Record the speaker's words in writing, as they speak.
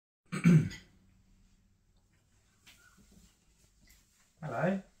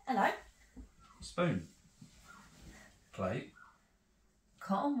Hello. Hello. Spoon. Plate.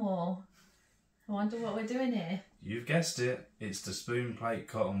 Cotton wool. I wonder what we're doing here. You've guessed it. It's the spoon, plate,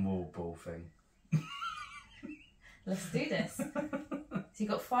 cotton wool ball thing. Let's do this. So you've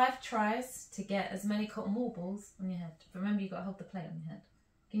got 5 tries to get as many cotton wool balls on your head. Remember, you've got to hold the plate on your head.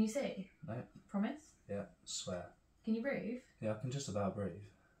 Can you see? No. Promise? Yeah, swear. Can you breathe? Yeah, I can just about breathe.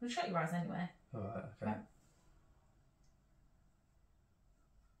 Well, shut your eyes anyway. Alright, okay. Right.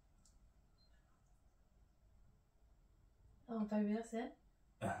 Oh, baby, that's it.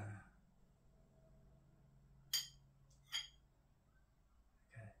 Okay.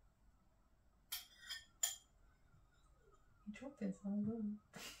 You're dropping some.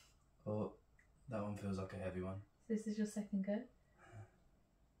 Oh, that one feels like a heavy one. This is your second go.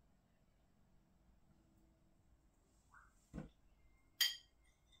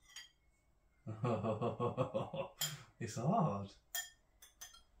 It's hard.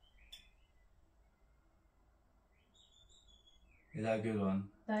 Is that a good one?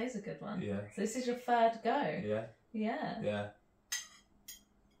 That is a good one. Yeah. So this is your third go. Yeah. Yeah. Yeah.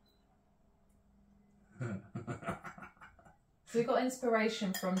 So we got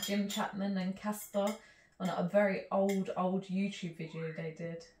inspiration from Jim Chapman and Caspar on a very old YouTube video they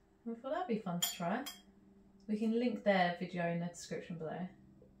did. I thought that'd be fun to try. We can link their video in the description below.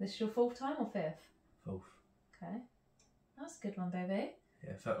 This is your 4th time or 5th? 4th. Okay. That's a good one, baby.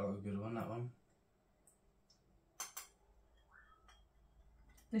 Yeah, felt like a good one, that one.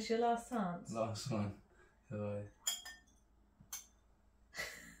 This your last chance? Last one. Sorry.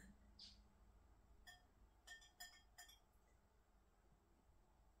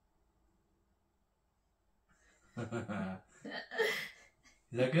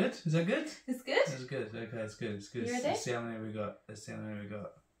 Is that good? Is that good? It's good? It's good. Okay, it's good. It's good. You ready? Let's see how many we got. Let's see how many we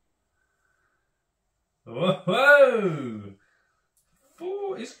got. Whoa!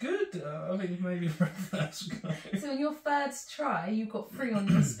 4. It's good. I think maybe for a first go. So in your 3rd try, you got 3 on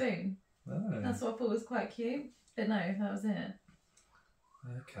your spoon. Oh. That's what I thought was quite cute. But no, that was it.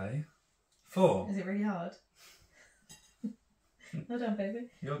 Okay. 4. Is it really hard? Well done,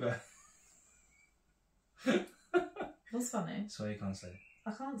 baby. You'll go. What's funny? So you can't say.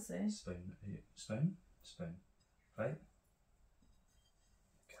 I can't see. Spoon. Spoon? Spoon. Plate.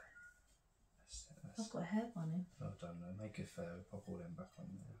 Okay. I've got a hair bunny. Well done though. Make it fair. We'll pop all them back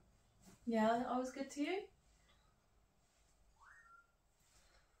on there. Yeah, I was good to you.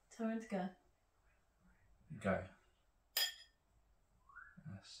 Tell her to go. Go.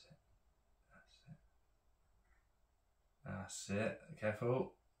 That's it. That's it. That's it.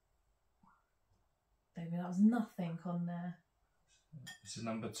 Careful. Baby, that was nothing on there. This is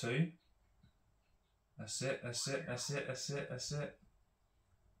number 2. That's it. That's it. That's it. That's it. That's it.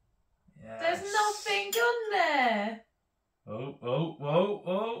 Yes. There's nothing on there. Oh, oh, oh,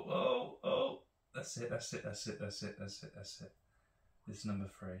 oh, oh, oh. That's it. That's it. That's it. That's it. That's it. That's it. This is number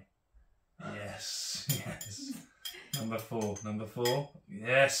 3. Yes. Yes. Number 4. Number 4.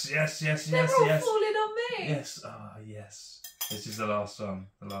 Yes. Yes. Yes. They're Yes. all Yes. falling on me. Yes. Ah, yes. This is the last one.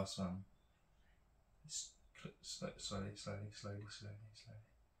 The last one. Slowly, slowly, slowly, slowly, slowly, slowly.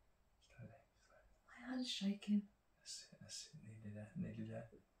 My hand's shaking. That's it. That's it. Nearly there. Nearly there.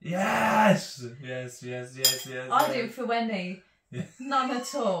 Yes. Yes. Yes. Yes. Yes. I yes. didn't feel any. Yeah. None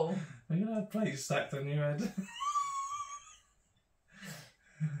at all. Are you gonna have plates stacked on your head?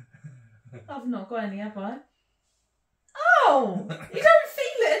 I've not got any, have I? Oh! You don't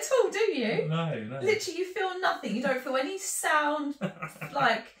feel it at all, do you? No, no. Literally, you feel nothing. You don't feel any sound,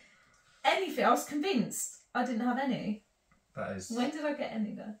 like anything. I was convinced I didn't have any. That is. When did I get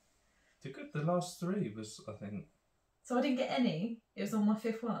any though? The last 3 was, I think. So I didn't get any. It was on my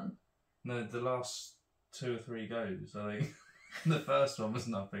 5th one. No, the last 2 or 3 goes. I think the first one was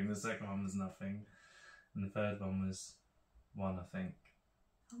nothing. The second one was nothing, and the third one was 1, I think.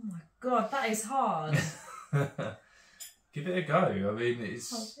 Oh my god, that is hard. Give it a go. I mean,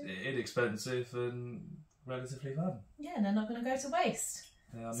 it's inexpensive and relatively fun. Yeah, and they're not going to go to waste.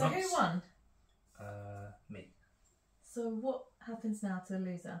 So who won? Me. So what happens now to the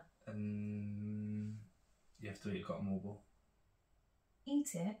loser? You have to eat a cotton wool ball.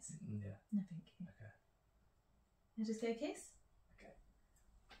 Eat it? Yeah. No, thank you. Okay. You just get a kiss?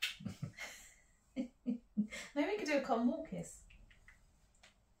 Okay. Maybe we could do a cotton wool kiss.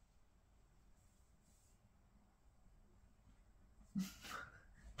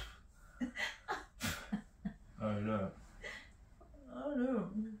 Oh no. Oh no.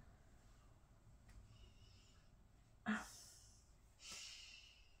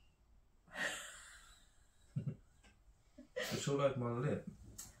 It's all over my lip.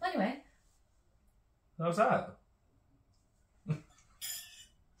 I Anyway. That was that.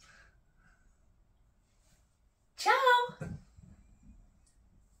 Ciao!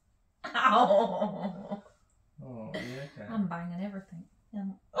 Ow! Oh, yeah, okay. I'm banging everything.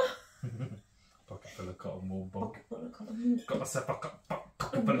 Pocket full of cotton wool, Bob. Pocket full of cotton. Got myself a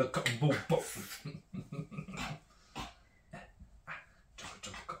pocket full of cotton wool, Bob.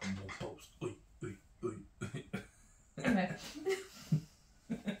 Cotton wool balls. Oi, oi, oi. Anyway.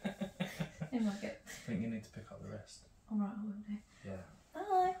 Anyway, I think you need to pick up the rest. Alright, I will do. Yeah.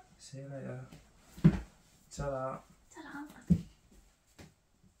 Bye. See you later. Ta-da.